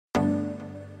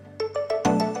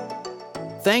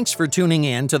Thanks for tuning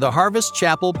in to the Harvest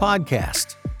Chapel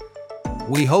podcast.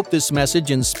 We hope this message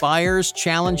inspires,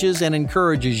 challenges, and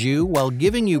encourages you while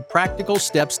giving you practical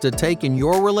steps to take in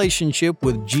your relationship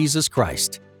with Jesus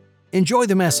Christ. Enjoy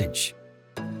the message.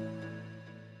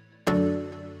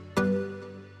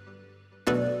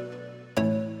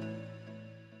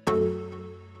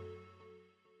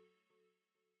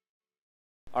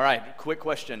 All right, quick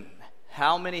question.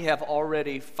 How many have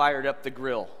already fired up the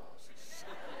grill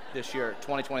this year,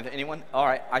 2020? Anyone? All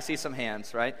right, I see some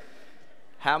hands, right?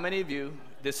 How many of you,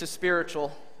 this is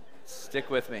spiritual, stick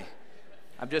with me.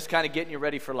 I'm just kind of getting you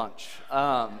ready for lunch.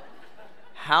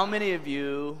 How many of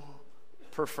you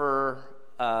prefer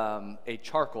a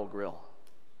charcoal grill?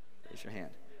 Raise your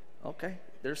hand. Okay,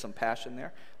 there's some passion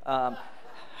there.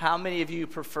 How many of you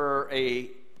prefer a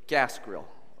gas grill?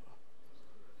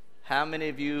 How many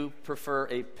of you prefer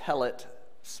a pellet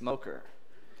smoker?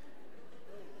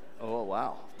 Oh,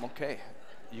 wow. Okay.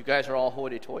 You guys are all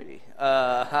hoity-toity.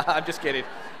 I'm just kidding.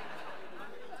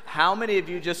 How many of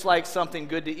you just like something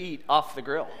good to eat off the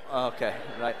grill? Okay,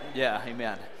 right. Yeah,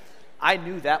 amen. I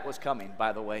knew that was coming,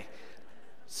 by the way.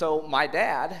 So my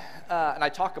dad, and I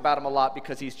talk about him a lot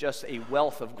because he's just a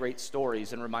wealth of great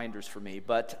stories and reminders for me,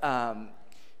 but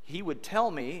he would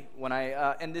tell me when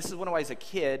and this is when I was a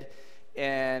kid,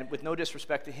 and with no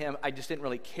disrespect to him, I just didn't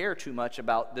really care too much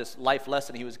about this life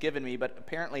lesson he was giving me, but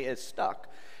apparently it stuck,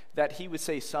 that he would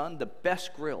say, son, the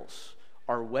best grills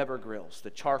are Weber grills, the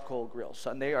charcoal grills.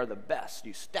 Son, they are the best.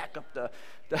 You stack up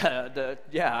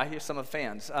yeah, I hear some of the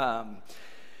fans.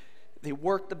 They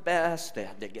work the best,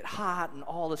 they get hot and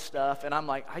all this stuff, and I'm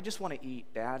like, I just want to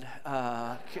eat, Dad.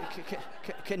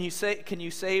 Can you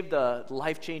save the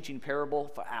life-changing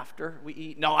parable for after we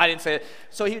eat? No, I didn't say it.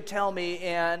 So he would tell me,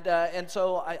 and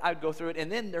so I'd go through it,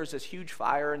 and then there's this huge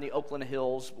fire in the Oakland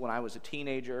Hills when I was a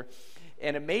teenager,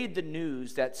 and it made the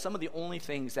news that some of the only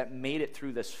things that made it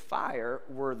through this fire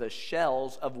were the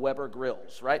shells of Weber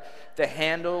grills, right? The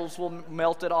handles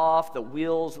melted off, the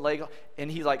wheels, and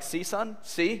he's like, see, son?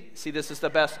 See, this is the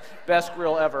best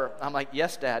grill ever. I'm like,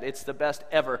 yes, Dad, it's the best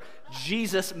ever.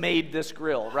 Jesus made this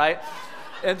grill, right?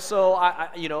 And so,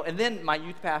 and then my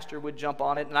youth pastor would jump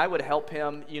on it, and I would help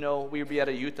him. We would be at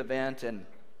a youth event, and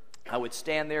I would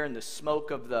stand there in the smoke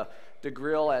of the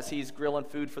grill as he's grilling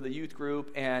food for the youth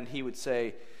group, and he would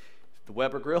say, the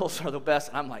Weber grills are the best.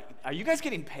 And I'm like, are you guys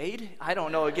getting paid? I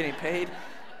don't know, getting paid.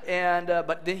 And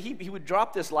but then he would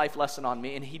drop this life lesson on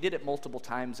me, and he did it multiple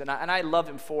times, and I love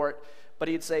him for it. But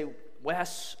he'd say,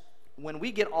 Wes, when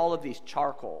we get all of these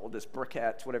charcoal, this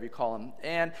briquettes, whatever you call them,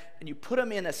 and you put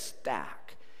them in a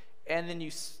stack, and then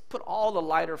you put all the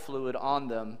lighter fluid on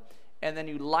them, and then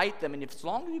you light them, and as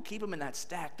long as you keep them in that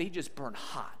stack, they just burn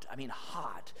hot. I mean,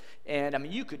 hot.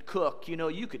 And you could cook,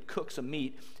 you could cook some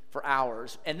meat for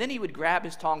hours. And then he would grab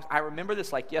his tongs. I remember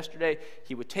this like yesterday.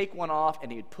 He would take one off,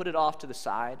 and he would put it off to the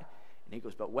side. And he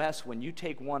goes, but Wes, when you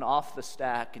take one off the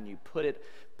stack and you put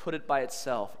it by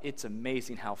itself, it's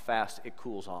amazing how fast it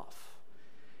cools off.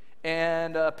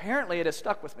 And apparently it has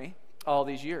stuck with me all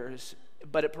these years,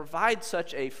 but it provides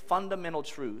such a fundamental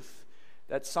truth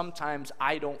that sometimes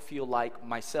I don't feel like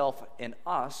myself and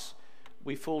us,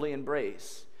 we fully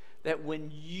embrace. That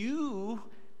when you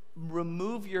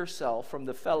remove yourself from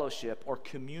the fellowship or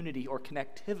community or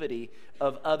connectivity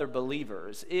of other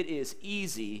believers, it is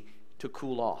easy to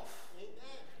cool off.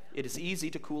 It is easy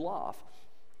to cool off,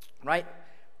 right?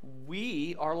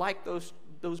 We are like those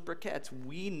briquettes.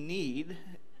 We need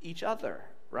each other,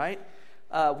 right?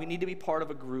 We need to be part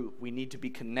of a group. We need to be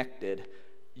connected.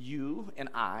 You and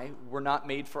I were not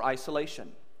made for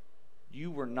isolation.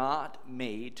 You were not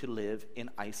made to live in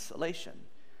isolation.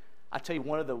 I tell you,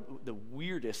 one of the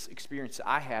weirdest experiences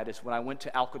I had is when I went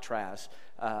to Alcatraz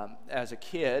as a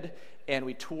kid, and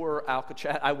we toured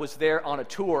Alcatraz. I was there on a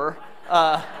tour.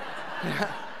 No,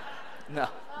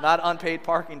 not unpaid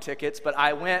parking tickets, but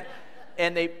I went,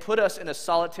 and they put us in a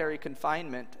solitary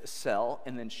confinement cell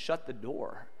and then shut the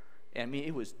door. And I mean,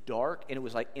 it was dark, and it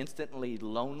was like instantly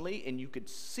lonely, and you could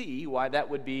see why that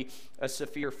would be a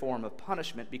severe form of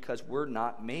punishment, because we're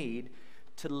not made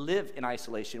to live in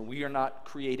isolation. We are not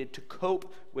created to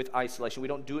cope with isolation. We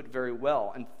don't do it very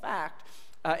well. In fact,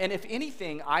 and if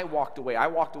anything, I walked away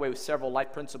with several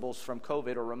life principles from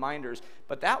COVID or reminders,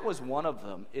 but that was one of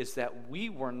them, is that we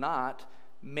were not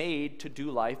made to do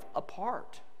life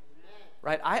apart.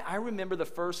 Right? I remember the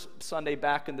first Sunday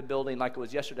back in the building like it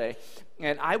was yesterday,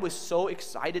 and I was so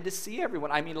excited to see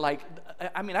everyone. I mean,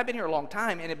 I've been here a long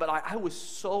time, but I was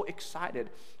so excited.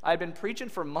 I'd been preaching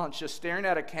for months, just staring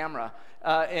at a camera,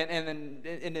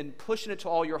 and then pushing it to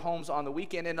all your homes on the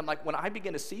weekend. And I'm like, when I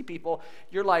begin to see people,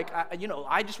 you're like,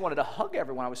 I just wanted to hug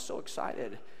everyone. I was so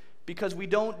excited. because we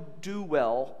don't do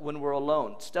well when we're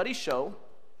alone. Studies show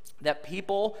that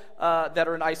people that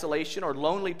are in isolation or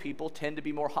lonely people tend to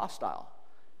be more hostile.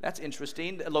 That's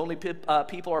interesting. Lonely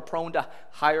people are prone to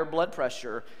higher blood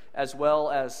pressure as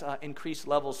well as increased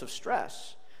levels of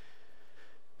stress.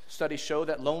 Studies show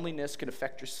that loneliness can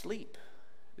affect your sleep.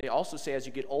 They also say as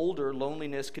you get older,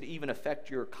 loneliness could even affect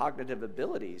your cognitive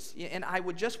abilities. And I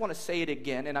would just want to say it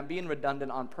again, and I'm being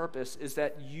redundant on purpose, is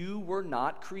that you were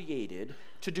not created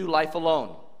to do life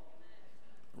alone,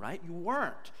 right? You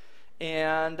weren't.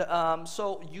 And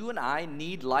so you and I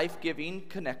need life-giving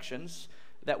connections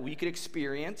that we could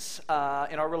experience in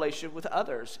our relationship with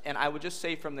others. And I would just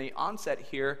say from the onset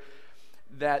here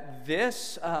that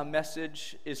this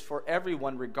message is for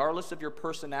everyone, regardless of your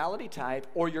personality type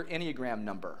or your Enneagram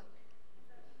number,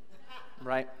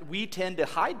 right? We tend to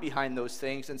hide behind those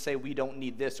things and say we don't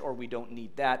need this or we don't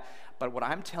need that. But what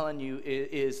I'm telling you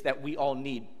is that we all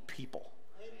need people.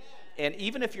 And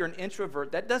even if you're an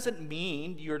introvert, that doesn't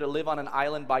mean you're to live on an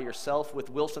island by yourself with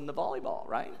Wilson the volleyball,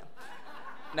 right?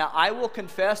 Now, I will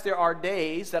confess there are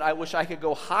days that I wish I could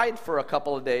go hide for a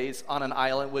couple of days on an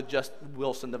island with just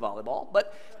Wilson the volleyball,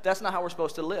 but that's not how we're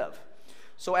supposed to live.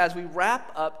 So as we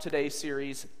wrap up today's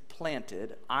series,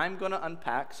 Planted, I'm going to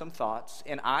unpack some thoughts,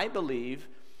 and I believe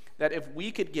that if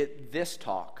we could get this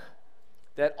talk,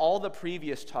 that all the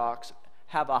previous talks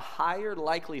have a higher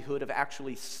likelihood of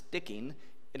actually sticking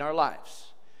in our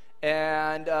lives.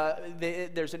 And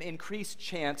there's an increased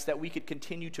chance that we could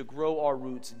continue to grow our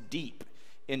roots deep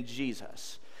in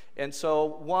Jesus. And so,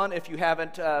 one, if you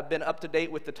haven't been up to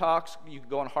date with the talks, you can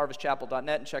go on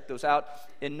harvestchapel.net and check those out.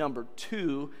 And number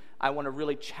two, I want to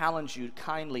really challenge you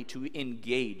kindly to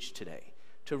engage today,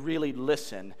 to really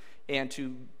listen, and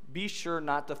to be sure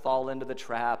not to fall into the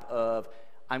trap of,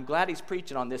 I'm glad he's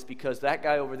preaching on this because that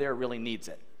guy over there really needs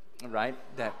it, right?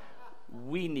 That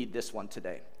we need this one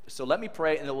today. So let me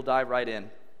pray, and then we'll dive right in.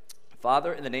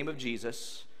 Father, in the name of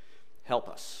Jesus, help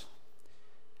us.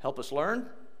 Help us learn,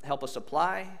 help us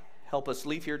apply, help us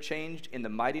leave here changed in the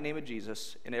mighty name of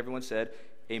Jesus. And everyone said,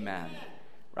 amen.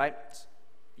 Right?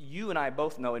 You and I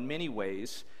both know in many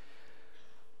ways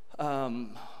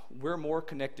we're more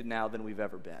connected now than we've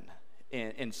ever been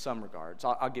in some regards.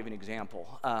 I'll give you an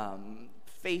example.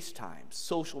 FaceTime,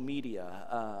 social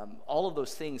media, all of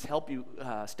those things help you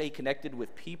stay connected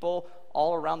with people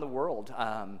all around the world.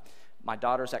 My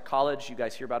daughter's at college. You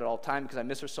guys hear about it all the time because I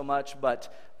miss her so much,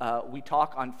 but we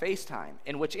talk on FaceTime.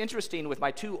 And what's interesting with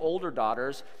my two older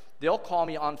daughters, they'll call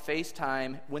me on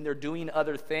FaceTime when they're doing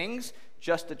other things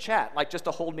just to chat, like just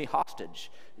to hold me hostage.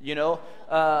 You know,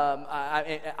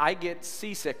 I get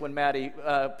seasick when Maddie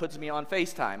puts me on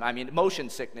FaceTime. I mean, motion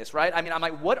sickness, right? I mean, I'm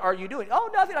like, what are you doing? Oh,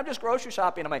 nothing, I'm just grocery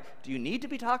shopping. I'm like, do you need to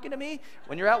be talking to me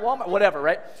when you're at Walmart? Whatever,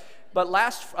 right? But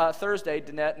last Thursday,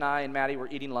 Danette and I and Maddie were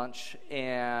eating lunch,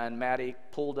 and Maddie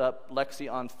pulled up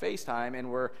Lexi on FaceTime,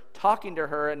 and we're talking to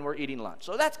her, and we're eating lunch.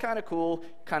 So that's kind of cool,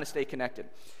 kind of stay connected.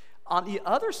 On the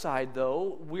other side,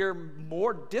 though, we're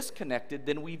more disconnected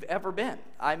than we've ever been.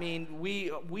 I mean,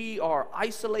 we are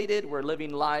isolated. We're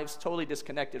living lives totally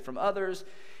disconnected from others,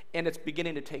 and it's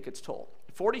beginning to take its toll.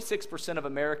 46% of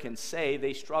Americans say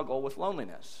they struggle with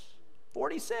loneliness.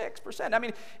 46%. I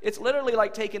mean, it's literally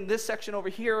like taking this section over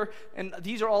here, and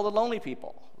these are all the lonely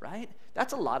people, right?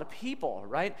 That's a lot of people,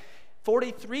 right?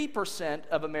 43%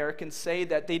 of Americans say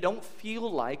that they don't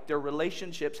feel like their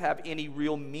relationships have any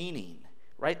real meaning,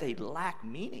 right? They lack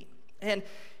meaning. And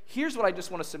here's what I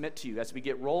just want to submit to you as we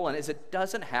get rolling, is it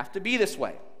doesn't have to be this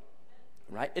way,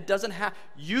 right?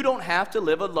 You don't have to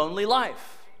live a lonely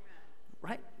life,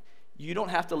 right? You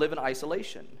don't have to live in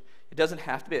isolation. It doesn't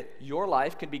have to be. Your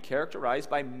life can be characterized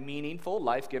by meaningful,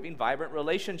 life-giving, vibrant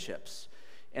relationships.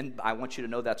 And I want you to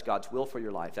know that's God's will for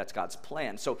your life. That's God's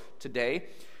plan. So today,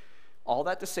 all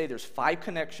that to say, there's 5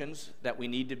 connections that we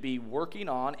need to be working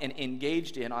on and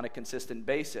engaged in on a consistent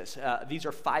basis. These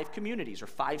are 5 communities or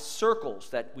 5 circles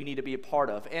that we need to be a part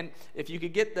of. And if you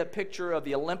could get the picture of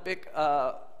the Olympic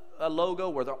logo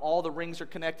where all the rings are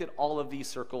connected, all of these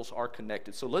circles are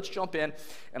connected. So let's jump in,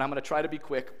 and I'm going to try to be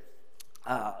quick.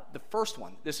 The first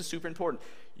one, this is super important.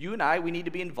 You and I, we need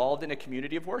to be involved in a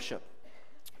community of worship.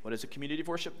 What is a community of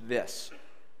worship? This.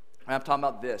 I'm talking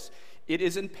about this. It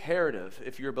is imperative,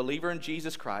 if you're a believer in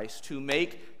Jesus Christ, to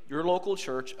make your local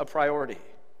church a priority.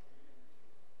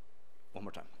 One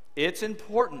more time. It's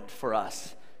important for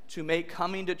us to make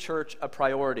coming to church a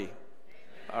priority.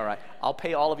 All right. I'll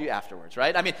pay all of you afterwards,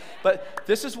 right? I mean, but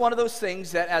this is one of those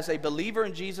things that as a believer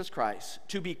in Jesus Christ,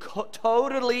 to be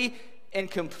totally and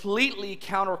completely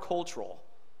counterculture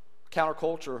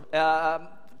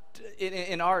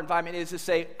in our environment is to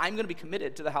say, I'm going to be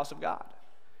committed to the house of God.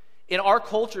 In our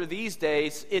culture these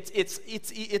days,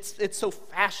 it's so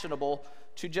fashionable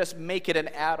to just make it an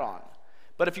add-on.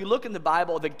 But if you look in the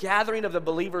Bible, the gathering of the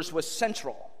believers was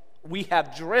central. We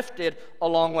have drifted a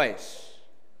long ways,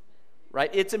 right?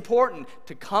 It's important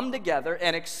to come together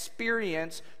and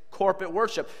experience corporate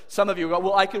worship. Some of you go,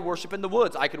 well, I could worship in the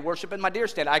woods. I could worship in my deer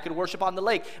stand. I could worship on the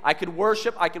lake.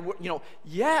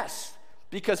 Yes,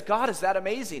 because God is that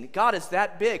amazing. God is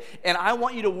that big. And I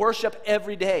want you to worship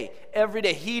every day. Every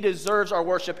day. He deserves our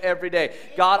worship every day.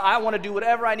 God, I want to do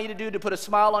whatever I need to do to put a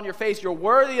smile on your face. You're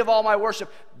worthy of all my worship.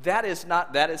 That is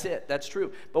it. That's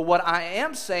true. But what I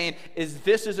am saying is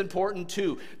this is important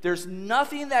too. There's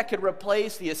nothing that could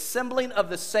replace the assembling of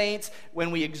the saints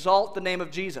when we exalt the name of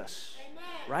Jesus. Amen.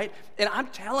 Right? And I'm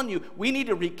telling you, we need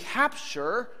to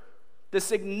recapture the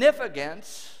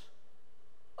significance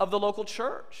of the local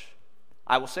church.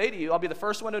 I will say to you, I'll be the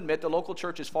first one to admit the local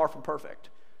church is far from perfect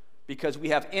because we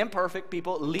have imperfect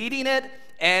people leading it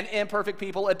and imperfect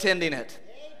people attending it.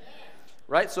 Amen.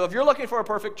 Right? So if you're looking for a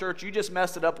perfect church, you just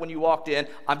messed it up when you walked in.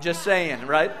 I'm just saying,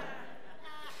 right?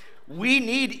 We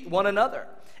need one another.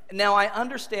 Now, I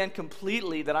understand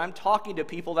completely that I'm talking to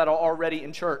people that are already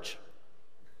in church.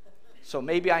 So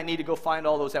maybe I need to go find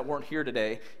all those that weren't here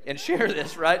today and share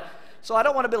this, right? So I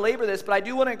don't want to belabor this, but I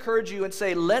do want to encourage you and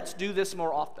say, let's do this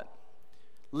more often.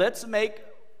 Let's make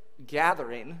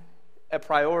gathering a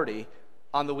priority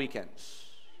on the weekends,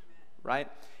 right?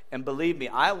 And believe me,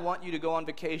 I want you to go on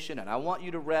vacation and I want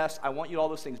you to rest. I want you to all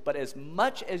those things. But as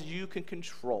much as you can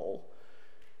control,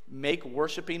 make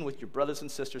worshiping with your brothers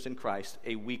and sisters in Christ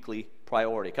a weekly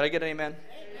priority. Can I get an amen?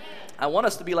 Amen. I want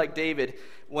us to be like David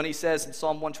when he says in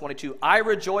Psalm 122, I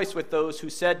rejoice with those who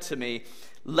said to me,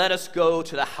 let us go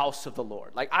to the house of the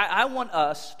Lord. Like I want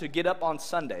us to get up on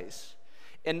Sundays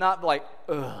and not like,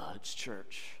 ugh, it's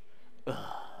church, ugh,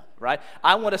 right?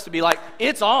 I want us to be like,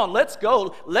 it's on, let's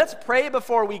go. Let's pray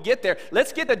before we get there.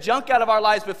 Let's get the junk out of our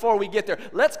lives before we get there.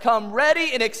 Let's come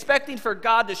ready and expecting for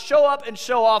God to show up and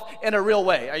show off in a real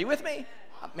way. Are you with me?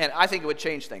 Man, I think it would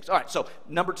change things. All right, so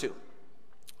number 2,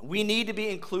 we need to be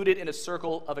included in a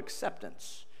circle of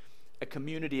acceptance, a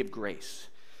community of grace.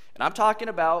 And I'm talking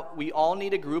about we all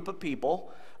need a group of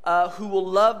people who will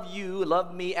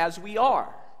love me as we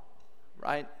are.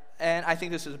 Right? And I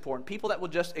think this is important. People that will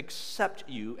just accept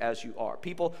you as you are.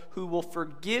 People who will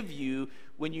forgive you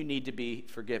when you need to be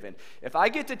forgiven. If I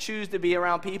get to choose to be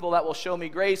around people that will show me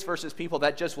grace versus people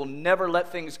that just will never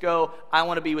let things go, I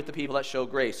want to be with the people that show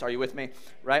grace. Are you with me?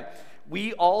 Right?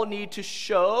 We all need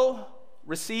to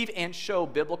receive and show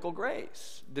biblical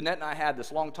grace. Danette and I had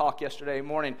this long talk yesterday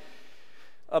morning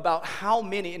about how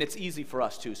many, and it's easy for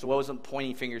us too, so I wasn't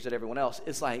pointing fingers at everyone else.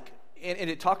 It's like,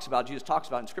 and it talks about, Jesus talks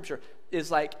about in Scripture,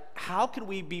 is like, how can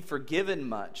we be forgiven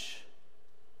much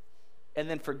and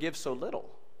then forgive so little?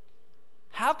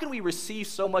 How can we receive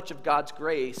so much of God's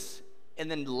grace and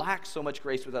then lack so much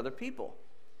grace with other people?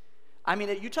 I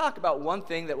mean, you talk about one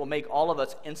thing that will make all of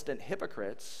us instant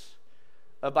hypocrites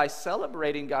by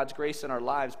celebrating God's grace in our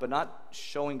lives but not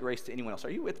showing grace to anyone else.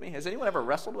 Are you with me? Has anyone ever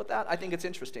wrestled with that? I think it's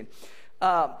interesting.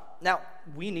 Now,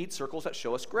 we need circles that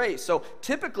show us grace. So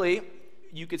typically,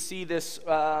 you could see this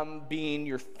being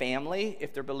your family,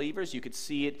 if they're believers. You could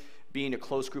see it being a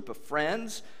close group of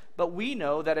friends. But we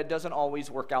know that it doesn't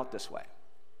always work out this way.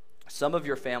 Some of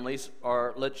your families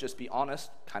are, let's just be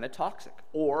honest, kind of toxic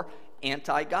or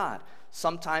anti-God.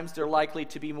 Sometimes they're likely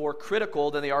to be more critical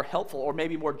than they are helpful, or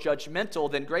maybe more judgmental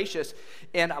than gracious.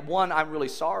 And one, I'm really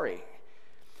sorry.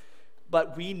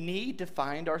 But we need to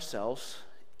find ourselves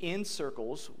in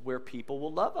circles where people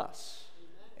will love us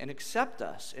and accept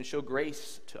us and show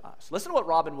grace to us. Listen to what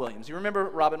Robin Williams. You remember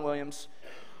Robin Williams?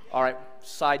 All right,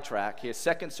 sidetrack. His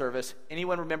second service.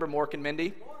 Anyone remember Mork and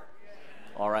Mindy?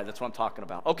 All right, that's what I'm talking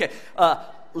about. Okay,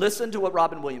 listen to what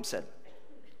Robin Williams said.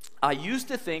 I used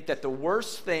to think that the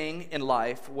worst thing in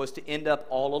life was to end up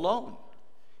all alone.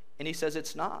 And he says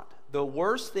it's not. The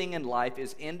worst thing in life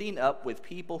is ending up with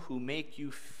people who make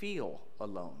you feel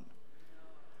alone.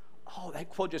 Oh, that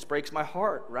quote just breaks my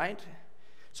heart, right?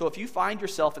 So if you find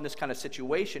yourself in this kind of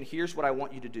situation, here's what I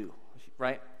want you to do,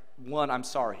 right? 1, I'm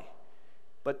sorry.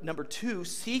 But number 2,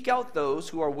 seek out those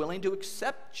who are willing to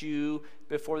accept you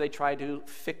before they try to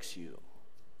fix you.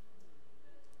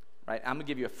 Right? I'm going to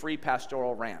give you a free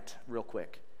pastoral rant real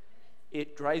quick.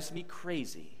 It drives me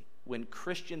crazy when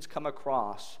Christians come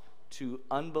across to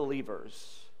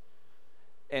unbelievers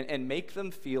and make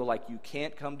them feel like you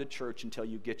can't come to church until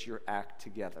you get your act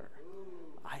together.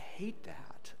 I hate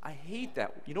that. I hate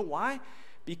that. You know why?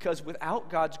 Because without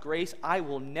God's grace, I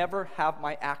will never have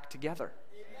my act together.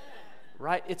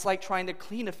 Right? It's like trying to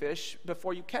clean a fish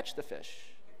before you catch the fish.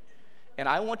 And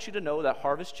I want you to know that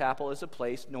Harvest Chapel is a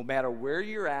place, no matter where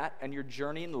you're at and your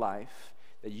journey in life,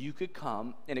 that you could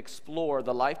come and explore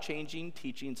the life-changing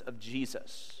teachings of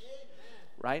Jesus,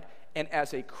 right? And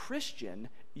as a Christian,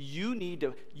 you need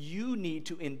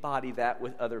to embody that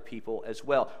with other people as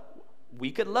well.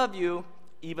 We could love you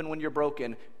even when you're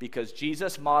broken, because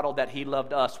Jesus modeled that he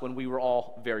loved us when we were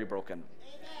all very broken,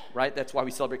 right? That's why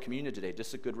we celebrate communion today.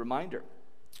 Just a good reminder.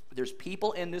 There's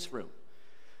people in this room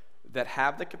that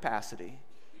have the capacity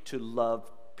to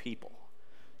love people.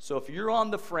 So if you're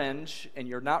on the fringe and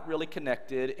you're not really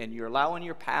connected and you're allowing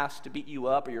your past to beat you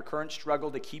up or your current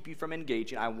struggle to keep you from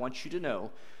engaging, I want you to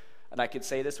know, and I can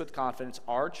say this with confidence,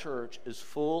 our church is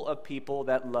full of people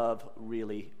that love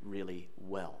really, really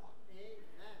well.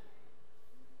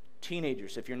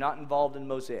 Teenagers, if you're not involved in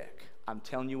Mosaic, I'm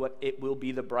telling you what, it will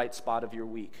be the bright spot of your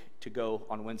week to go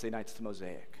on Wednesday nights to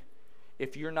Mosaic.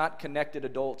 If you're not connected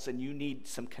adults and you need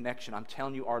some connection, I'm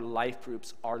telling you our life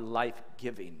groups are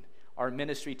life-giving. Our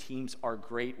ministry teams are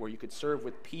great where you could serve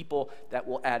with people that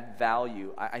will add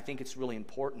value. I think it's really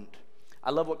important.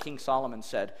 I love what King Solomon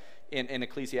said in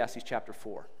Ecclesiastes chapter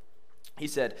 4. He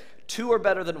said, 2 are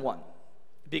better than 1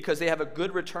 because they have a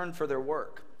good return for their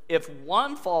work. If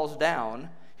one falls down,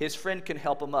 his friend can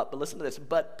help him up. But listen to this.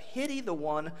 But pity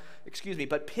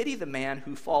the man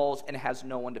who falls and has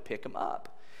no one to pick him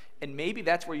up. And maybe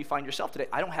that's where you find yourself today.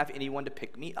 I don't have anyone to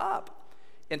pick me up.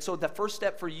 And so the first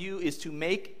step for you is to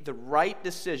make the right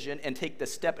decision and take the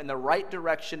step in the right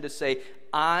direction to say,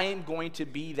 I'm going to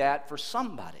be that for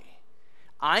somebody.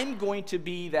 I'm going to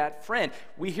be that friend.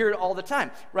 We hear it all the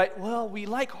time, right? Well, we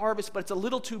like Harvest, but it's a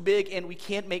little too big and we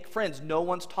can't make friends. No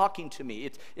one's talking to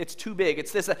me. It's too big.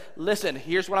 It's this. Listen,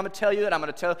 here's what I'm going to tell you, and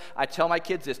I tell my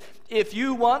kids this. If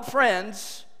you want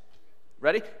friends,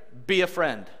 ready? Be a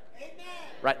friend. Amen.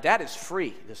 Right? That is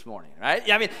free this morning, right?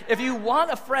 I mean, if you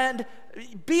want a friend,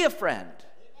 be a friend.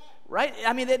 Right?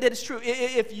 I mean, that is true.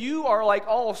 If you are like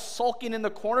all sulking in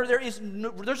the corner,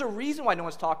 there's a reason why no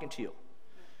one's talking to you.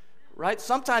 Right?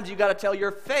 Sometimes you got to tell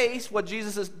your face what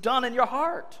Jesus has done in your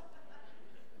heart.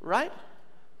 Right?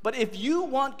 But if you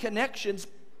want connections,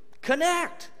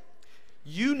 connect.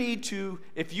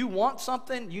 If you want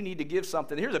something, you need to give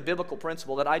something. Here's a biblical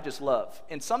principle that I just love.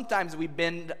 And sometimes we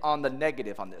bend on the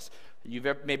negative on this.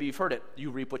 Maybe you've heard it.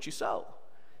 You reap what you sow.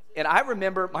 And I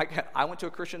remember, I went to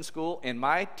a Christian school, and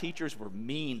my teachers were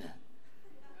mean.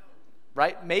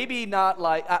 Right? Maybe not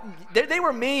like, they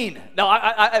were mean.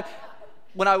 No,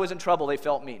 when I was in trouble, they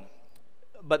felt mean.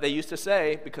 But they used to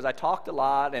say, because I talked a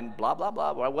lot and blah, blah,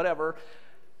 blah, whatever,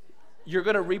 you're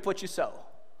going to reap what you sow.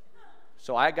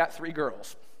 So I got 3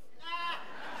 girls.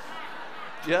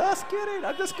 Just kidding.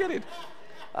 I'm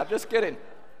just kidding.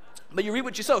 But you reap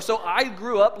what you sow. So I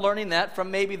grew up learning that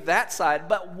from maybe that side.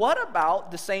 But what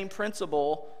about the same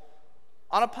principle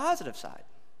on a positive side?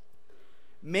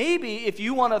 Maybe if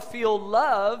you want to feel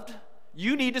loved,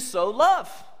 you need to sow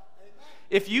love.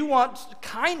 If you want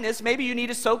kindness, maybe you need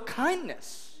to sow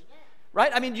kindness,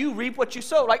 right? I mean, you reap what you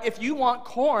sow. Like if you want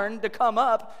corn to come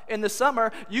up in the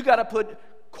summer, you got to put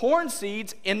corn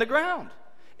seeds in the ground.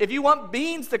 If you want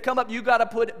beans to come up, you got to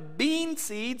put bean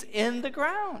seeds in the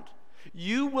ground.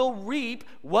 You will reap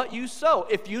what you sow.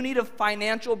 If you need a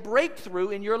financial breakthrough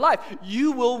in your life,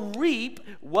 you will reap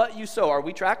what you sow. Are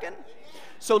we tracking?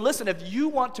 So listen, if you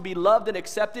want to be loved and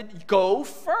accepted, go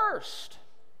first.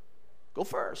 Go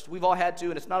first. We've all had to,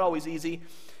 and it's not always easy,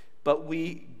 but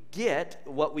we get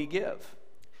what we give.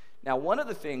 Now, one of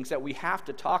the things that we have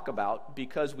to talk about,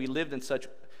 because we lived in such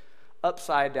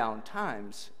upside down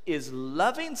times, is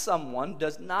loving someone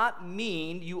does not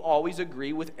mean you always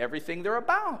agree with everything they're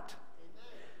about.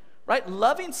 Right?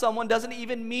 Loving someone doesn't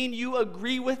even mean you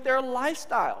agree with their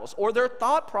lifestyles or their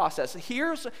thought process.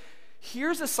 Here's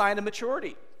a sign of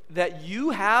maturity. That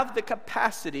you have the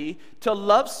capacity to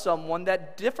love someone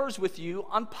that differs with you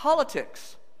on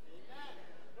politics.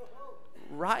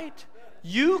 Right?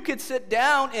 You could sit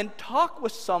down and talk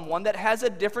with someone that has a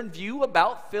different view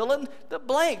about fill in the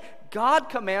blank. God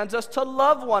commands us to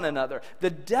love one another. The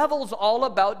devil's all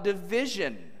about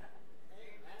division.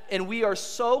 And we are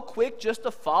so quick just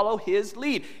to follow his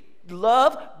lead.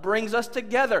 Love brings us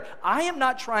together. I am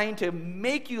not trying to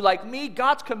make you like me.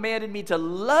 God's commanded me to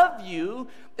love you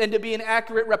and to be an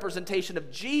accurate representation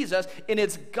of Jesus, and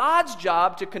it's God's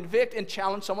job to convict and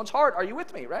challenge someone's heart. Are you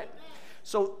with me, right?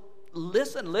 So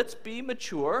listen, let's be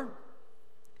mature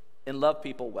and love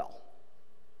people well.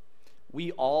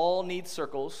 We all need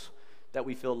circles that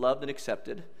we feel loved and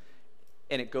accepted,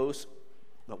 and it goes,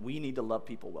 but we need to love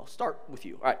people well. Start with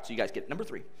you. All right, so you guys get it. Number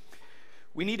 3.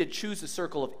 We need to choose a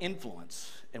circle of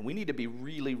influence, and we need to be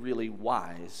really, really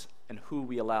wise and who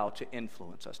we allow to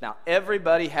influence us. Now,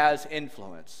 everybody has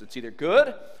influence. It's either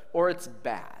good or it's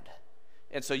bad.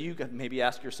 And so you could maybe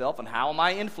ask yourself, and how am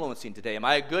I influencing today? Am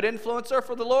I a good influencer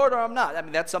for the Lord or I'm not? I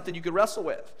mean, that's something you could wrestle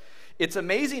with. It's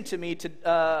amazing to me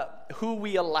who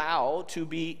we allow to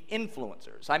be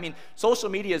influencers. I mean, social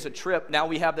media is a trip. Now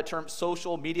we have the term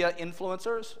social media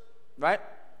influencers, right?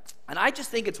 And I just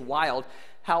think it's wild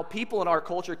how people in our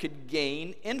culture could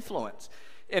gain influence.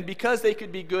 And because they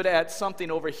could be good at something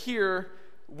over here,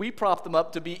 we prop them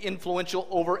up to be influential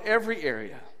over every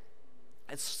area.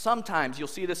 And sometimes you'll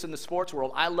see this in the sports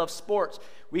world. I love sports.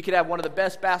 We could have one of the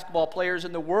best basketball players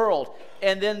in the world,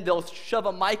 and then they'll shove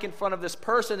a mic in front of this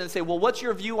person and say, well, what's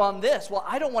your view on this? Well,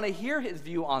 I don't want to hear his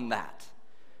view on that.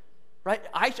 Right?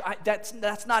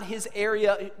 That's not his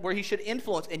area where he should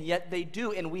influence, and yet they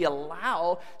do. And we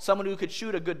allow someone who could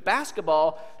shoot a good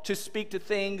basketball to speak to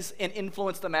things and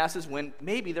influence the masses when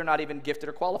maybe they're not even gifted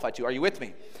or qualified to. Are you with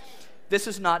me? This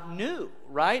is not new,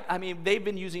 right? I mean, they've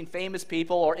been using famous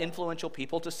people or influential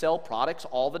people to sell products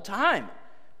all the time,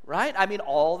 right? I mean,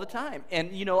 all the time.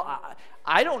 And, you know,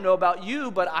 I don't know about you,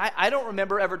 but I don't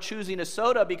remember ever choosing a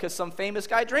soda because some famous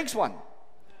guy drinks one,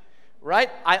 right?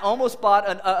 I almost bought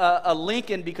a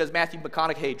Lincoln because Matthew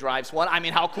McConaughey drives one. I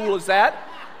mean, how cool is that?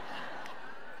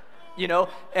 You know,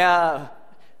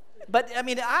 but, I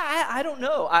mean, I don't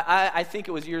know. I think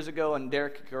it was years ago, and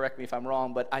Derek, correct me if I'm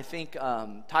wrong, but I think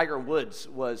Tiger Woods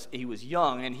was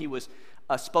young, and he was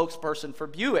a spokesperson for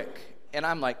Buick. And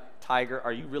I'm like, Tiger,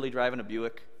 are you really driving a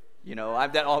Buick? You know,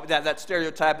 that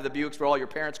stereotype of the Buicks were all your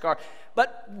parents' car.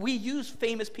 But we use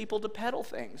famous people to peddle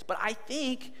things. But I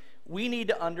think we need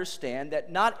to understand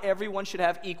that not everyone should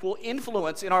have equal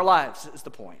influence in our lives, is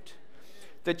the point.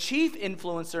 The chief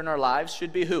influencer in our lives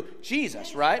should be who?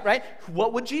 Jesus, right? Right?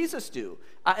 What would Jesus do?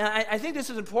 I think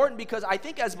this is important because I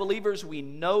think as believers we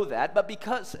know that, but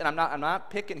because, and I'm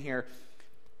not picking here,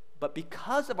 but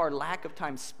because of our lack of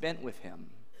time spent with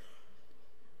him,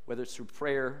 whether it's through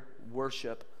prayer,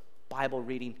 worship, Bible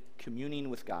reading, communing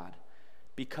with God,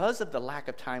 because of the lack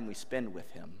of time we spend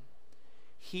with him,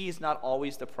 he is not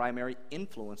always the primary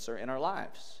influencer in our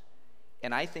lives.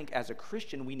 And I think as a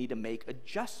Christian, we need to make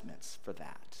adjustments for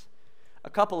that. A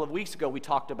couple of weeks ago, we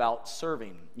talked about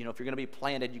serving. You know, if you're going to be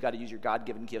planted, you got to use your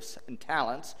God-given gifts and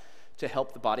talents to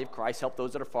help the body of Christ, help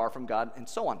those that are far from God, and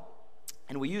so on.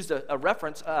 And we used a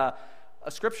reference, a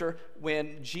scripture,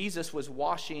 when Jesus was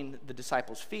washing the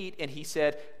disciples' feet, and he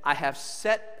said, I have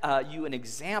set you an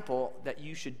example that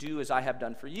you should do as I have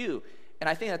done for you. And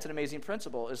I think that's an amazing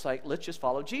principle. It's like, let's just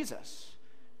follow Jesus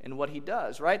and what he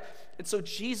does, right? And so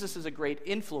Jesus is a great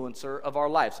influencer of our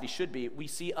lives, and he should be. We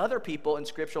see other people in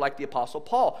Scripture like the Apostle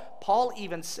Paul. Paul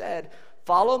even said,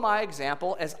 follow my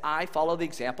example as I follow the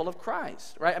example of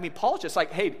Christ, right? I mean, Paul's just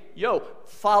like, hey,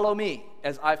 follow me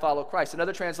as I follow Christ.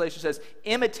 Another translation says,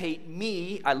 imitate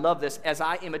me, I love this, as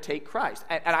I imitate Christ.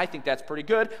 And I think that's pretty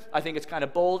good. I think it's kind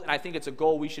of bold, and I think it's a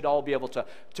goal we should all be able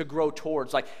to grow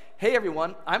towards. Like, hey,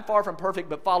 everyone, I'm far from perfect,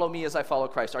 but follow me as I follow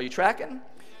Christ. Are you tracking?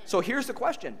 So here's the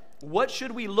question. What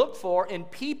should we look for in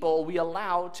people we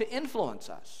allow to influence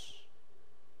us?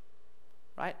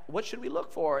 Right? What should we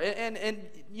look for? And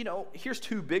you know, here's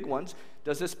two big ones.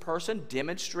 Does this person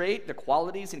demonstrate the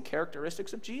qualities and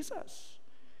characteristics of Jesus?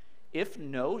 If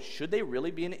no, should they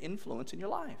really be an influence in your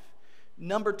life?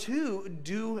 Number two,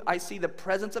 do I see the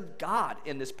presence of God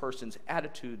in this person's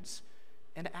attitudes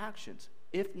and actions?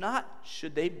 If not,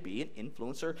 should they be an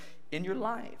influencer in your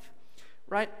life?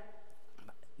 Right?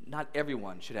 Not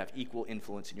everyone should have equal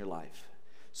influence in your life.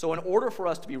 So in order for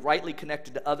us to be rightly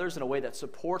connected to others in a way that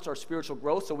supports our spiritual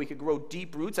growth so we could grow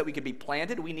deep roots, that we could be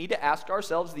planted, we need to ask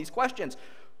ourselves these questions.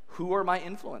 Who are my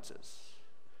influences?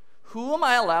 Who am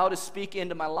I allowed to speak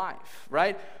into my life,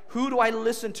 right? Who do I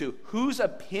listen to? Whose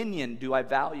opinion do I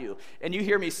value? And you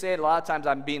hear me say it a lot of times,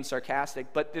 I'm being sarcastic,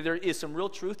 but there is some real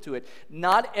truth to it.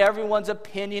 Not everyone's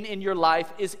opinion in your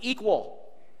life is equal.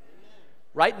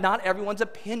 Right? Not everyone's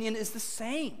opinion is the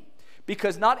same,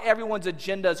 because not everyone's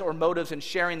agendas or motives in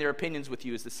sharing their opinions with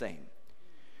you is the same.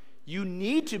 You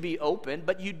need to be open,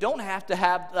 but you don't have to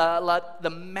have let the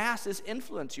masses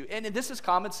influence you. And this is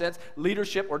common sense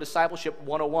leadership or discipleship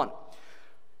 101.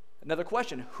 Another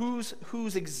question, whose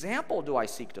example do I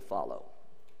seek to follow?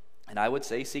 And I would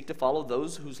say seek to follow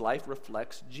those whose life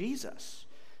reflects Jesus,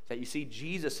 that you see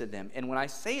Jesus in them. And when I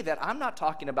say that, I'm not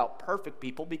talking about perfect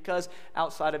people, because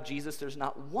outside of Jesus there's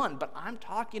not one, but I'm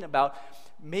talking about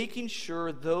making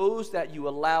sure those that you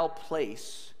allow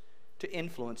place to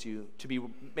influence you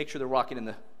make sure they're walking in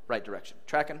the right direction.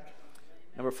 Tracking?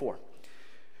 Number 4,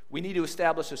 we need to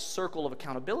establish a circle of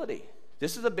accountability.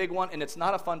 This is a big one, and it's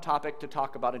not a fun topic to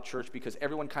talk about in church because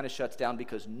everyone kind of shuts down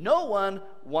because no one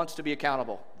wants to be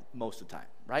accountable most of the time,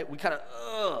 right? We kind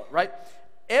of, right?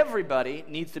 Everybody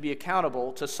needs to be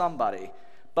accountable to somebody,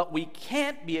 but we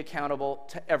can't be accountable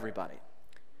to everybody,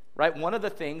 right? One of the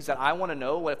things that I want to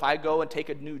know if I go and take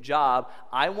a new job,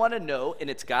 I want to know, and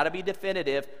it's got to be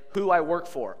definitive, who I work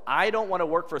for. I don't want to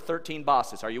work for 13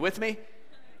 bosses. Are you with me?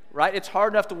 Right? It's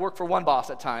hard enough to work for one boss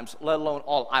at times, let alone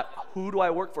all. Who do I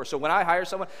work for? So when I hire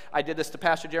someone, I did this to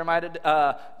Pastor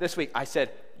Jeremiah this week. I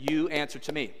said, you answer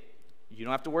to me. You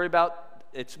don't have to worry about,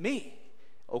 it's me.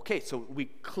 Okay, so we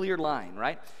clear line,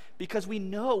 right? Because we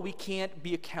know we can't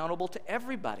be accountable to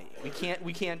everybody. We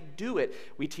can't do it.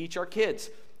 We teach our kids.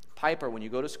 Piper, when you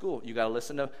go to school, you got to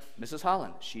listen to Mrs.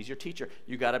 Holland. She's your teacher.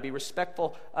 You got to be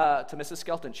respectful to Mrs.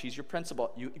 Skelton. She's your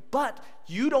principal. But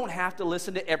you don't have to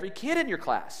listen to every kid in your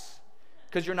class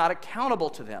because you're not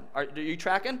accountable to them. Are you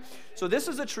tracking? So this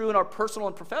is true in our personal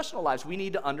and professional lives. We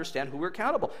need to understand who we're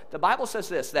accountable. The Bible says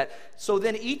this, that so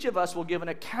then each of us will give an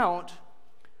account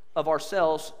of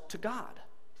ourselves to God.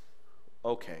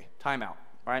 Okay, time out,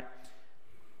 all right?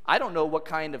 I don't know what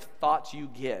kind of thoughts you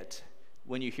get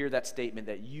when you hear that statement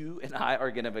that you and I are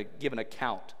going to give an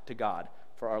account to God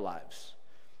for our lives.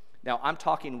 Now, I'm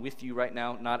talking with you right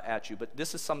now, not at you, but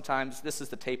this is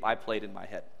the tape I played in my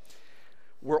head.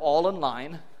 We're all in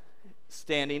line,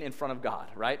 standing in front of God,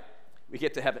 right? We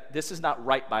get to heaven. This is not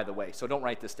right, by the way, so don't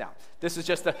write this down. This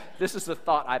is the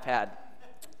thought I've had.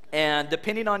 And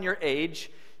depending on your age,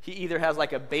 he either has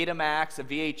like a Betamax, a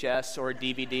VHS, or a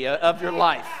DVD of your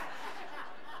life,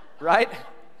 right?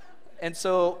 And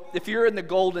so if you're in the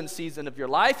golden season of your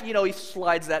life, he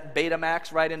slides that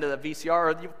Betamax right into the VCR,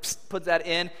 or you put that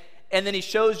in, and then he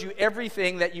shows you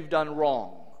everything that you've done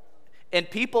wrong. And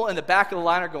people in the back of the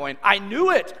line are going, I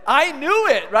knew it,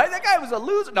 right? That guy was a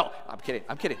loser. No, I'm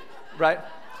kidding, right?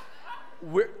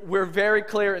 We're very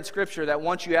clear in Scripture that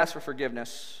once you ask for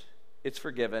forgiveness, it's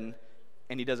forgiven,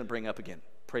 and he doesn't bring up again.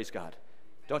 Praise God.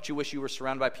 Don't you wish you were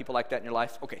surrounded by people like that in your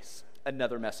life? Okay,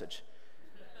 another message.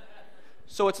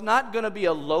 So it's not going to be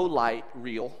a low light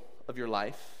reel of your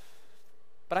life,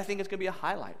 but I think it's going to be a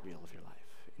highlight reel of your life.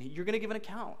 You're going to give an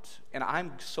account, and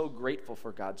I'm so grateful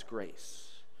for God's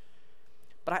grace.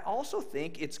 But I also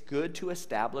think it's good to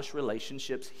establish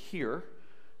relationships here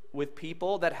with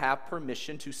people that have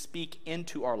permission to speak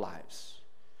into our lives,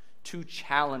 to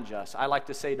challenge us. I like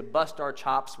to say to bust our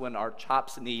chops when our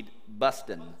chops need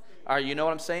busting. You know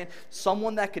what I'm saying?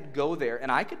 Someone that could go there, and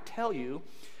I could tell you,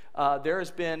 there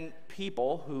has been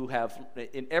people who have,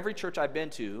 in every church I've been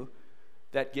to,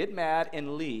 that get mad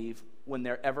and leave when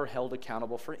they're ever held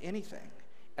accountable for anything.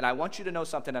 And I want you to know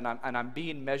something, and I'm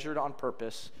being measured on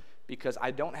purpose because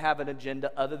I don't have an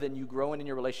agenda other than you growing in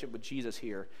your relationship with Jesus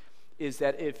here, is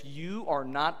that if you are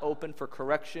not open for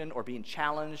correction or being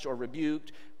challenged or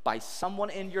rebuked by someone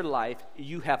in your life,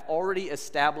 you have already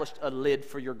established a lid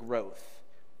for your growth.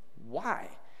 Why?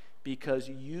 Because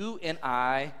you and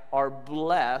I are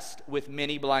blessed with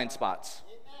many blind spots,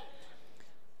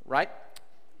 right?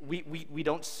 We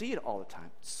don't see it all the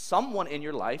time. Someone in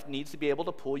your life needs to be able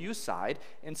to pull you aside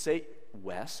and say,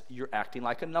 Wes, you're acting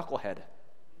like a knucklehead.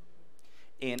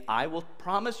 And I will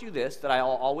promise you this, that I'll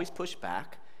always push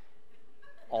back,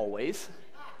 always.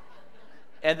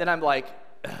 And then I'm like,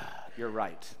 you're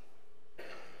right.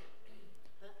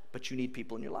 But you need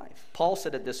people in your life. Paul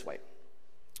said it this way.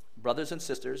 Brothers and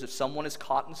sisters, if someone is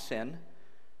caught in sin,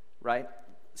 right?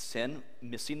 Sin,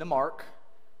 missing the mark,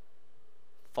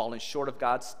 falling short of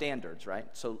God's standards, right?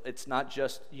 So it's not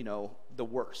just, the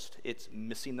worst. It's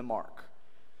missing the mark.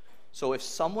 So if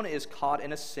someone is caught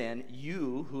in a sin,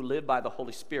 you who live by the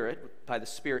Holy Spirit, by the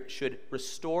Spirit, should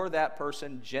restore that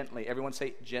person gently. Everyone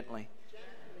say gently.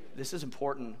 This is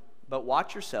important. But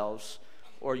watch yourselves,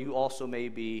 or you also may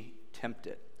be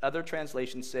tempted. Other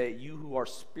translations say, you who are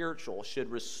spiritual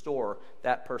should restore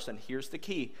that person. Here's the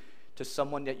key to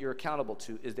someone that you're accountable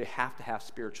to, is they have to have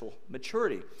spiritual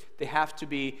maturity. They have to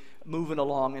be moving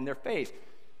along in their faith.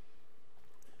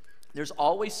 There's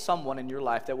always someone in your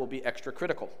life that will be extra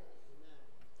critical.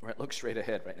 Right, look straight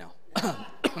ahead right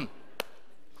now.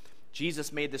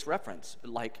 Jesus made this reference,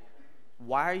 like,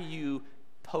 why are you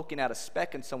poking out a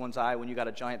speck in someone's eye when you got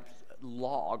a giant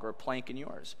log or a plank in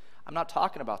yours? I'm not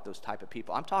talking about those type of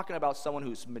people. I'm talking about someone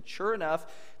who's mature enough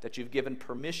that you've given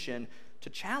permission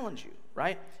to challenge you,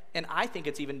 right? And I think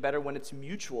it's even better when it's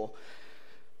mutual,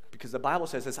 because the Bible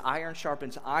says, as iron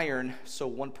sharpens iron, so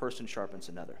one person sharpens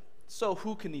another. So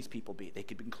who can these people be? They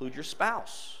could include your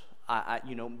spouse.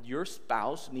 Your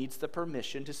spouse needs the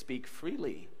permission to speak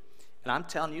freely. And I'm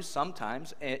telling you,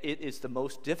 sometimes it is the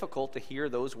most difficult to hear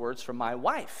those words from my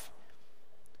wife.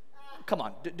 Come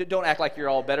on, don't act like you're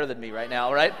all better than me right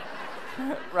now, right?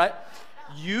 Right?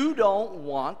 You don't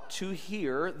want to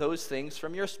hear those things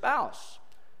from your spouse.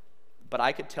 But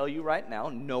I could tell you right now,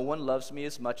 no one loves me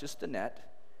as much as Danette,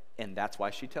 and that's why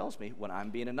she tells me when I'm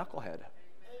being a knucklehead.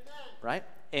 Right?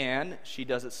 And she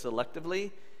does it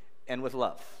selectively and with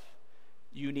love.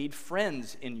 You need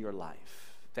friends in your life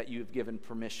that you've given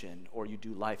permission, or you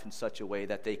do life in such a way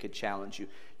that they could challenge you.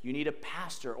 You need a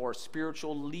pastor or a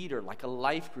spiritual leader, like a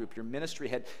life group, your ministry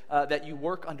head, that you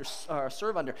work under,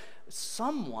 serve under.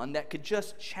 Someone that could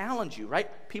just challenge you, right?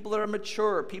 People that are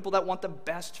mature, people that want the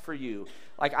best for you.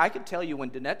 Like I could tell you when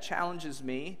Danette challenges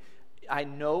me, I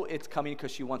know it's coming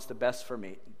because she wants the best for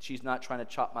me. She's not trying to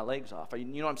chop my legs off. You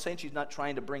know what I'm saying? She's not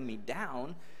trying to bring me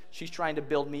down. She's trying to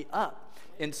build me up.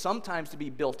 And sometimes to be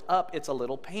built up, it's a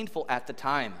little painful at the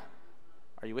time.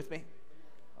 Are you with me?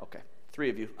 Okay. 3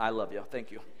 of you. I love you.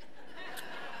 Thank you.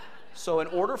 So in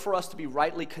order for us to be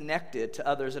rightly connected to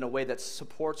others in a way that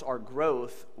supports our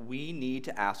growth, we need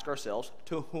to ask ourselves,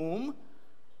 to whom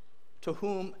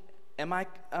am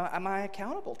I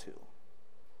accountable to?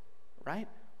 Right?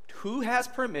 Who has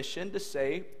permission to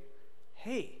say,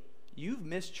 hey, you've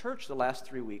missed church the last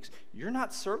 3 weeks. You're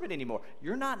not serving anymore.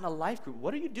 You're not in a life group.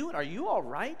 What are you doing? Are you all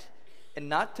right? And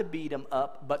not to beat them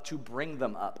up, but to bring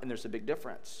them up. And there's a big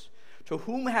difference. To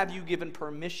whom have you given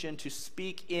permission to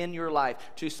speak in your life,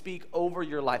 to speak over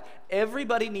your life?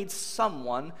 Everybody needs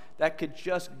someone that could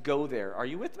just go there. Are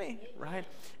you with me? Right?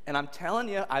 And I'm telling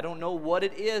you, I don't know what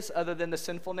it is other than the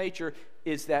sinful nature,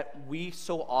 is that we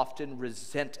so often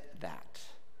resent that.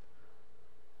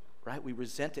 Right? We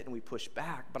resent it and we push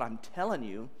back. But I'm telling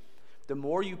you, the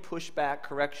more you push back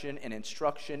correction and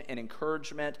instruction and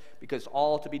encouragement, because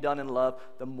all to be done in love,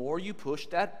 the more you push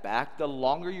that back, the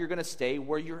longer you're going to stay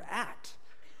where you're at.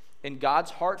 And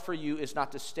God's heart for you is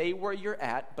not to stay where you're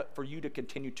at, but for you to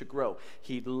continue to grow.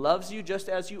 He loves you just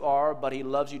as you are, but he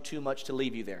loves you too much to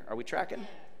leave you there. Are we tracking?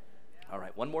 All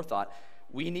right, one more thought.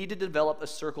 We need to develop a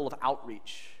circle of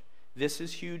outreach. This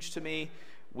is huge to me.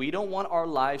 We don't want our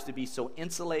lives to be so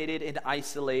insulated and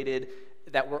isolated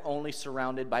that we're only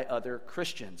surrounded by other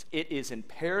Christians. It is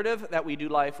imperative that we do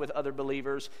life with other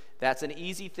believers. That's an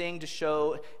easy thing to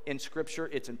show in Scripture.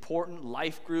 It's important.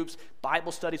 Life groups,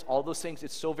 Bible studies, all those things,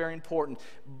 it's so very important.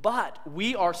 But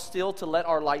we are still to let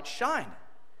our light shine.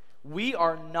 We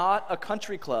are not a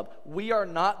country club. We are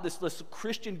not this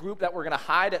Christian group that we're going to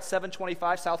hide at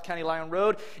 725 South County Line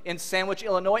Road in Sandwich,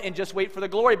 Illinois, and just wait for the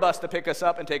glory bus to pick us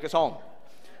up and take us home.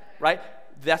 Right?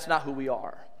 That's not who we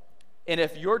are. And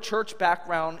if your church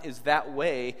background is that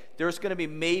way, there's going to be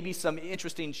maybe some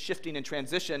interesting shifting and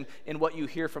transition in what you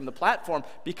hear from the platform,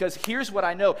 because here's what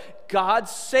I know. God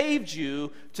saved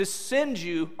you to send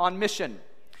you on mission.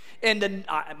 And in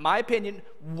my opinion,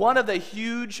 one of the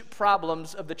huge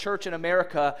problems of the church in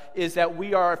America is that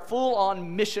we are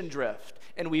full-on mission drift.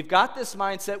 And we've got this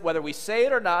mindset, whether we say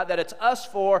it or not, that it's us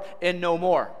for and no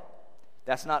more.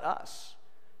 That's not us.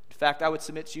 In fact, I would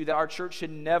submit to you that our church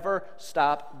should never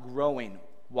stop growing.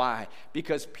 Why?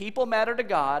 Because people matter to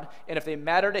God, and if they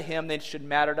matter to him, they should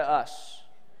matter to us.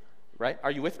 Right?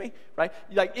 Are you with me? Right?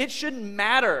 Like, it shouldn't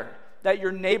matter that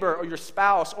your neighbor or your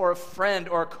spouse or a friend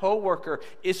or a coworker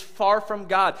is far from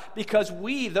God, because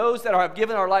we, those that have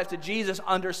given our life to Jesus,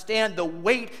 understand the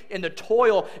weight and the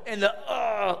toil and the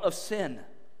of sin.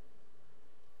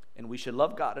 And we should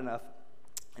love God enough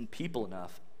and people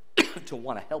enough to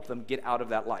want to help them get out of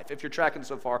that life. If you're tracking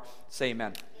so far, say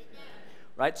amen.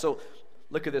 Right? So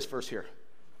look at this verse here.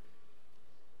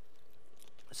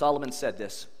 Solomon said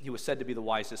this. He was said to be the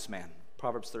wisest man.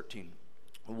 Proverbs 13.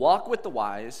 Walk with the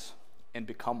wise and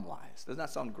become wise. Doesn't that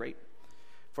sound great?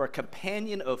 For a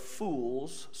companion of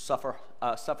fools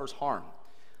suffers harm.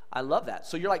 I love that.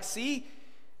 So you're like, see,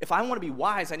 if I want to be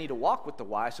wise, I need to walk with the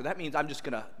wise. So that means I'm just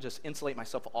going to insulate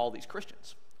myself from all these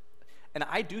Christians. And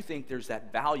I do think there's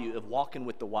that value of walking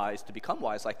with the wise to become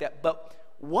wise like that. But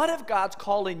what if God's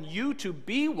calling you to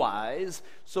be wise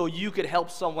so you could help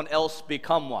someone else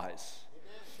become wise?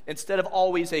 Instead of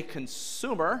always a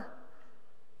consumer,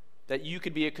 that you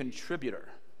could be a contributor,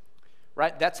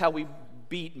 right? That's how we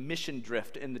beat mission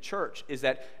drift in the church, is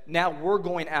that now we're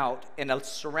going out and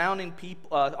surrounding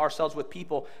people, ourselves with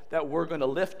people that we're going to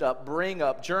lift up, bring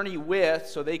up, journey with,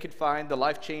 so they could find the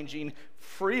life-changing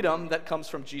freedom that comes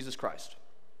from Jesus Christ,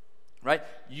 right?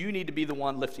 You need to be the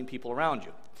one lifting people around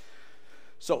you.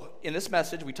 So in this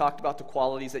message, we talked about the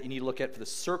qualities that you need to look at for the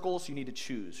circles you need to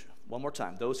choose. One more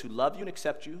time. Those who love you and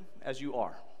accept you as you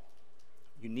are.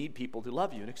 You need people to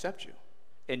love you and accept you.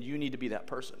 And you need to be that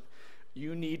person.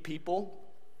 You need people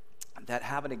that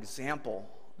have an example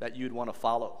that you'd want to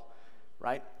follow,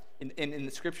 right? In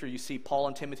the scripture, you see Paul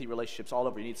and Timothy relationships all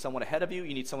over. You need someone ahead of you,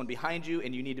 you need someone behind you,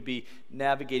 and you need to be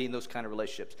navigating those kind of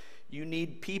relationships. You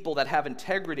need people that have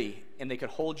integrity and they can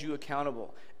hold you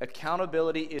accountable.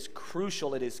 Accountability is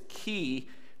crucial. It is key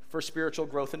for spiritual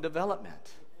growth and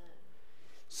development.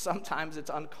 Sometimes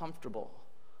it's uncomfortable,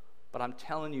 but I'm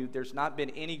telling you, there's not been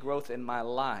any growth in my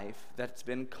life that's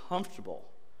been comfortable.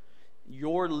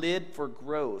 Your lid for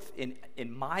growth,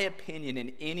 in my opinion,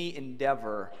 in any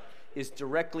endeavor, is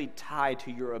directly tied to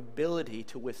your ability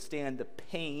to withstand the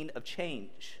pain of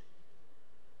change.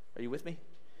 Are you with me?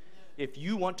 If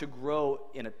you want to grow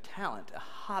in a talent, a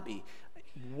hobby,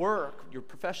 work, your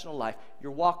professional life,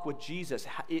 your walk with Jesus,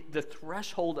 the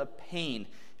threshold of pain,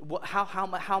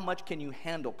 how much can you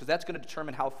handle? Because that's going to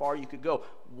determine how far you could go.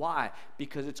 Why?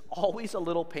 Because it's always a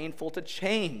little painful to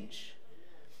change.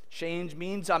 Change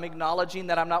means I'm acknowledging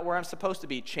that I'm not where I'm supposed to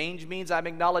be. Change means I'm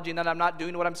acknowledging that I'm not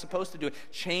doing what I'm supposed to do.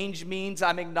 Change means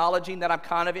I'm acknowledging that I'm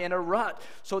kind of in a rut.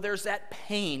 So there's that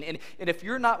pain. And if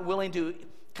you're not willing to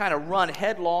kind of run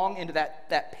headlong into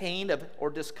that pain or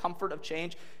discomfort of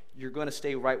change, you're going to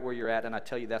stay right where you're at. And I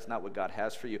tell you, that's not what God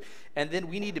has for you. And then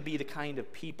we need to be the kind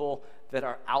of people that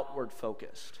are outward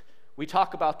focused. We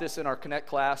talk about this in our Connect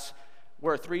class.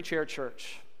 We're a 3-chair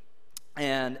church.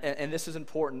 And this is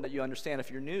important that you understand if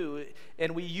you're new.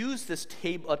 And we use this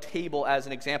table as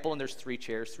an example, and there's 3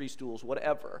 chairs, 3 stools,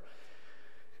 whatever.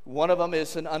 One of them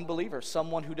is an unbeliever,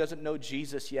 someone who doesn't know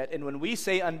Jesus yet. And when we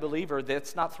say unbeliever,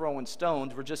 that's not throwing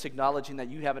stones. We're just acknowledging that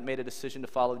you haven't made a decision to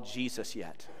follow Jesus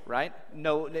yet, right?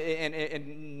 No,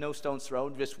 and no stones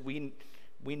thrown. Just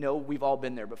we know we've all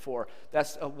been there before.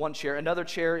 That's one chair. Another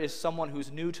chair is someone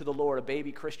who's new to the Lord, a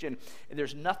baby Christian. And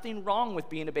there's nothing wrong with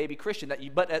being a baby Christian.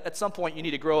 But at some point, you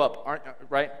need to grow up,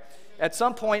 right? At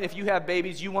some point, if you have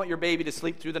babies, you want your baby to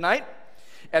sleep through the night.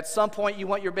 At some point, you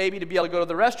want your baby to be able to go to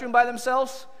the restroom by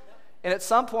themselves. And at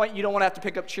some point, you don't want to have to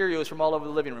pick up Cheerios from all over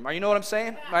the living room. You know what I'm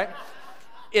saying? Right?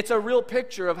 It's a real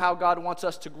picture of how God wants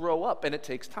us to grow up, and it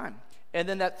takes time. And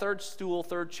then that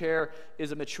third chair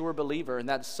is a mature believer, and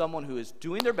that's someone who is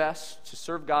doing their best to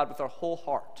serve God with their whole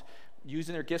heart,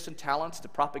 using their gifts and talents to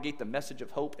propagate the message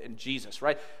of hope in Jesus,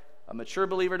 right? A mature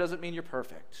believer doesn't mean you're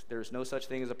perfect. There's no such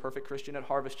thing as a perfect Christian at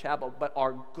Harvest Chapel, but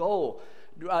our goal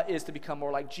is to become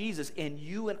more like Jesus, and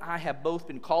you and I have both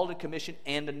been called and commissioned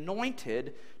and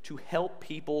anointed to help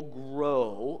people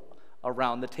grow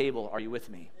around the table. Are you with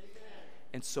me?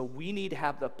 And so we need to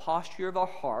have the posture of our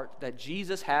heart that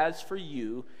Jesus has for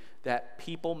you, that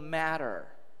people matter.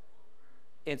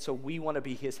 And so we want to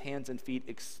be his hands and feet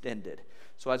extended.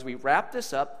 So as we wrap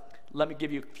this up, let me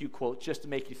give you a few quotes just to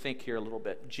make you think here a little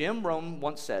bit. Jim Rohn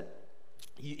once said,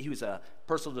 he was a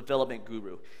personal development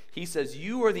guru. He says,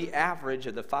 you are the average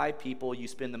of the 5 people you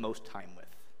spend the most time with.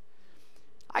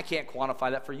 I can't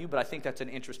quantify that for you, but I think that's an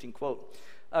interesting quote.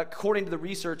 According to the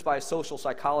research by a social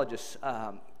psychologist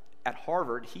at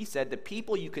Harvard, he said the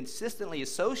people you consistently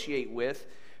associate with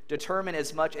determine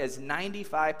as much as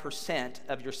 95%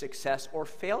 of your success or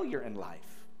failure in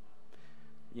life.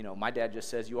 You know, my dad just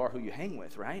says you are who you hang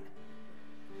with, right?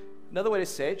 Another way to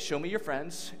say it, show me your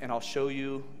friends and I'll show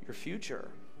you your future.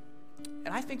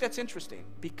 And I think that's interesting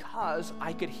because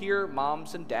I could hear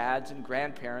moms and dads and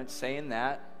grandparents saying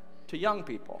that to young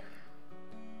people.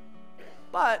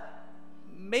 But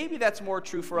maybe that's more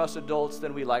true for us adults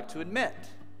than we like to admit.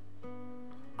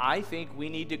 I think we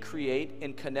need to create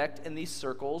and connect in these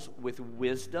circles with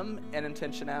wisdom and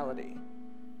intentionality.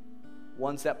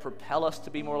 Ones that propel us to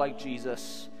be more like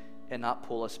Jesus and not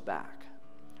pull us back.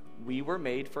 We were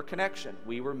made for connection.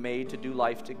 We were made to do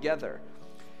life together.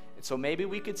 And so maybe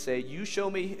we could say, you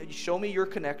show me your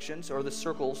connections or the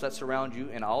circles that surround you,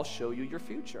 and I'll show you your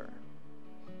future.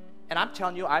 And I'm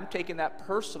telling you, I'm taking that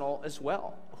personal as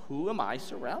well. Who am I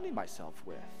surrounding myself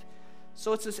with?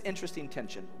 So it's this interesting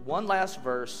tension. One last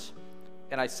verse,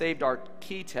 and I saved our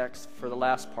key text for the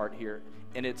last part here,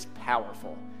 and it's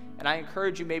powerful. And I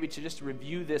encourage you maybe to just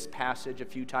review this passage a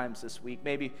few times this week,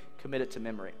 maybe commit it to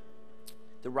memory.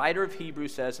 The writer of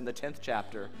Hebrews says in the 10th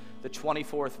chapter, the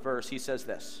 24th verse, he says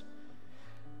this,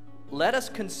 let us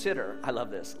consider, I love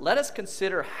this, let us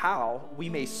consider how we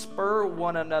may spur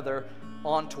one another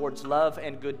on towards love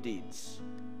and good deeds,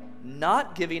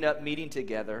 not giving up meeting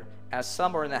together as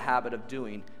some are in the habit of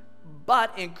doing,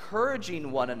 but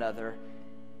encouraging one another,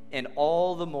 and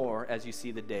all the more as you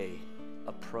see the day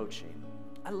approaching.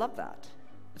 I love that.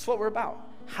 It's what we're about.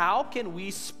 How can we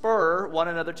spur one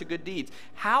another to good deeds?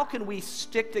 How can we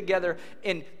stick together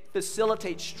and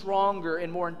facilitate stronger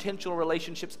and more intentional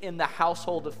relationships in the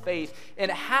household of faith?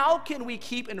 And how can we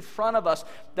keep in front of us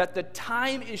that the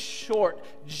time is short?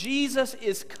 Jesus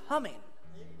is coming,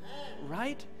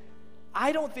 right?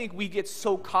 I don't think we get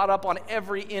so caught up on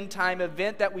every end-time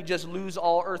event that we just lose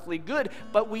all earthly good,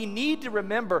 but we need to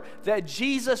remember that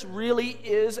Jesus really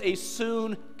is a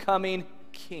soon-coming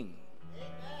King.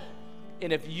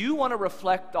 And if you want to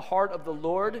reflect the heart of the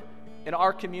Lord in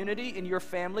our community, in your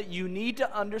family, you need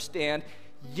to understand,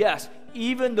 yes,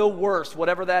 even the worst,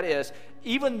 whatever that is,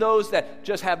 even those that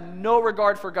just have no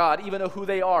regard for God, even though who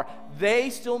they are, they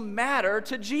still matter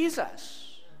to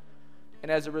Jesus. And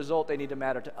as a result, they need to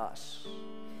matter to us.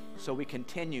 So we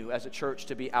continue as a church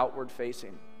to be outward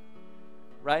facing,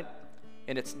 right?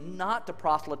 And it's not to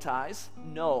proselytize.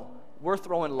 No, we're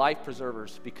throwing life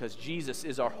preservers because Jesus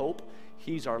is our hope.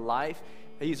 He's our life.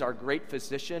 He's our great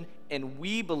physician. And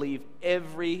we believe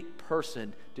every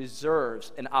person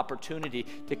deserves an opportunity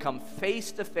to come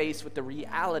face to face with the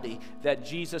reality that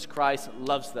Jesus Christ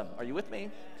loves them. Are you with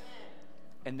me?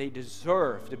 And they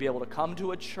deserve to be able to come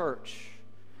to a church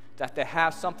that they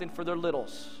have something for their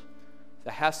littles,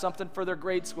 that has something for their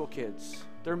grade school kids,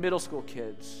 their middle school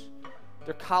kids,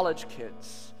 their college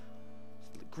kids,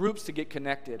 groups to get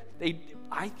connected.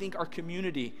 I think our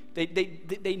community, they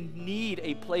need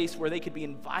a place where they could be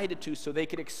invited to so they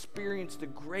could experience the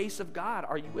grace of God.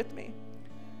 Are you with me?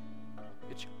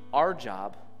 It's our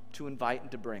job to invite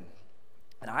and to bring.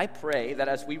 And I pray that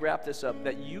as we wrap this up,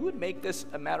 that you would make this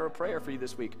a matter of prayer for you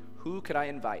this week. Who could I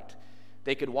invite?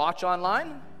 They could watch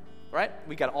online, right?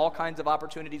 We got all kinds of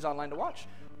opportunities online to watch.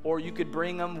 Or you could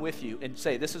bring them with you and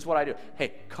say, this is what I do.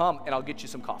 Hey, come and I'll get you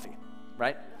some coffee,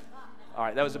 right? All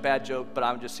right, that was a bad joke, but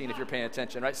I'm just seeing if you're paying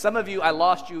attention, right? Some of you, I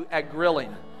lost you at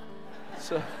grilling.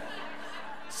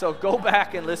 So go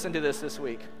back and listen to this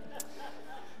week.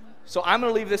 So I'm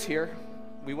going to leave this here.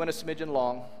 We went a smidgen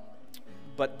long,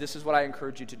 but this is what I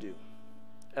encourage you to do.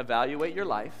 Evaluate your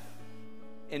life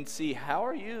and see how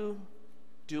are you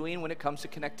doing when it comes to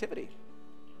connectivity.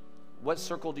 What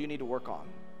circle do you need to work on?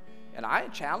 And I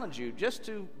challenge you just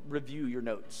to review your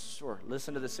notes or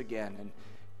listen to this again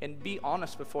and be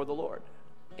honest before the Lord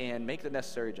and make the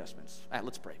necessary adjustments. All right,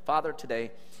 let's pray. Father,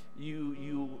 today,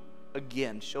 you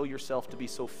again show yourself to be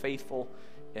so faithful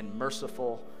and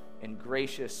merciful and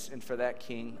gracious, and for that,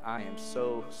 King, I am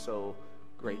so, so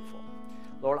grateful.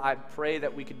 Lord, I pray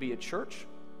that we could be a church,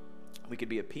 we could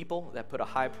be a people that put a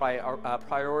high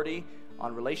priority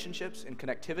on relationships and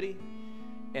connectivity.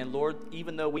 And Lord,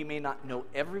 even though we may not know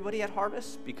everybody at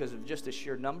Harvest because of just the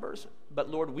sheer numbers, but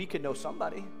Lord, we could know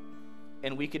somebody,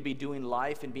 and we could be doing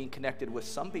life and being connected with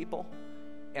some people.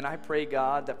 And I pray,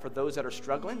 God, that for those that are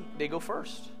struggling, they go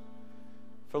first.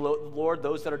 For Lord,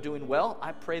 those that are doing well,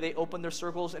 I pray they open their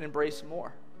circles and embrace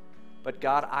more. But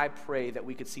God, I pray that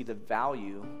we could see the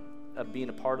value of being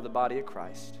a part of the body of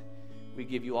Christ. We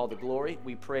give you all the glory.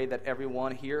 We pray that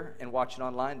everyone here and watching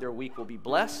online, their week will be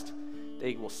blessed.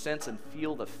 They will sense and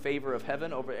feel the favor of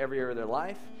heaven over every area of their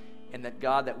life. And that,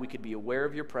 God, that we could be aware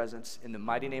of your presence in the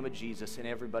mighty name of Jesus. And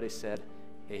everybody said,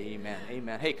 amen.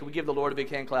 Amen. Hey, can we give the Lord a big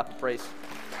hand clap of praise?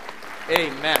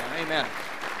 Amen. Amen.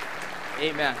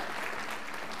 Amen.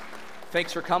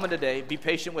 Thanks for coming today. Be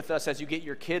patient with us as you get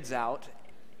your kids out.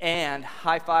 And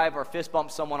high five or fist bump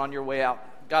someone on your way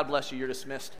out. God bless you. You're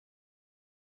dismissed.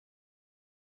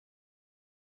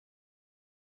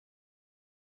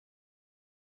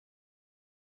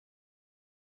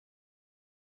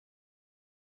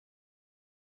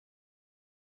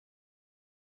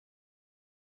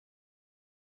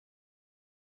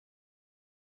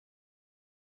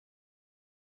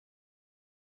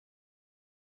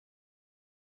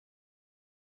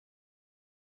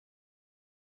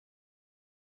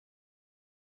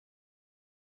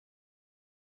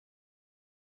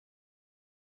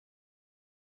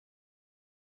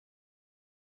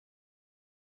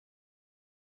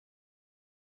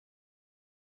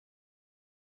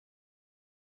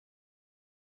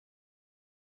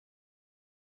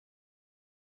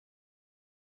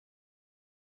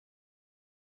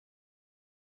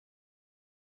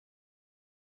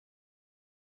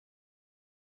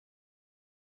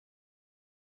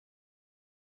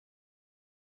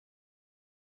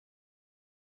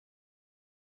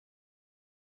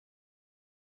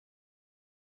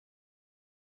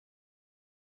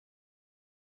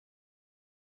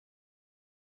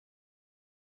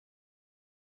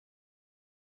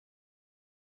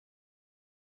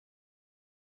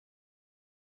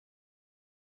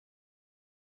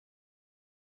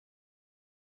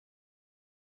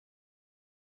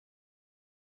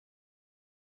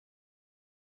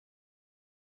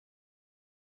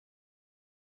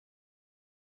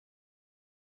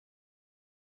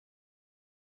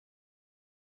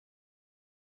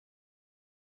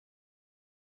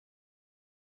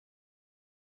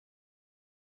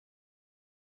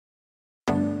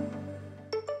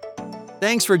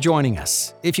 Thanks for joining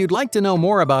us. If you'd like to know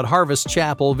more about Harvest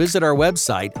Chapel, visit our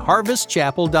website,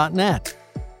 harvestchapel.net.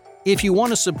 If you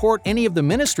want to support any of the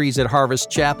ministries at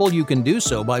Harvest Chapel, you can do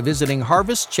so by visiting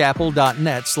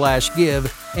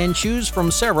harvestchapel.net/give and choose from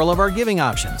several of our giving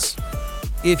options.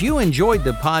 If you enjoyed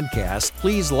the podcast,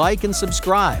 please like and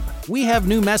subscribe. We have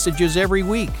new messages every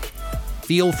week.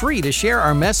 Feel free to share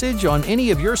our message on any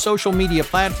of your social media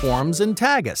platforms and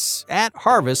tag us at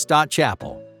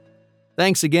harvest.chapel.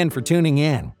 Thanks again for tuning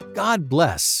in. God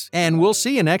bless, and we'll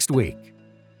see you next week.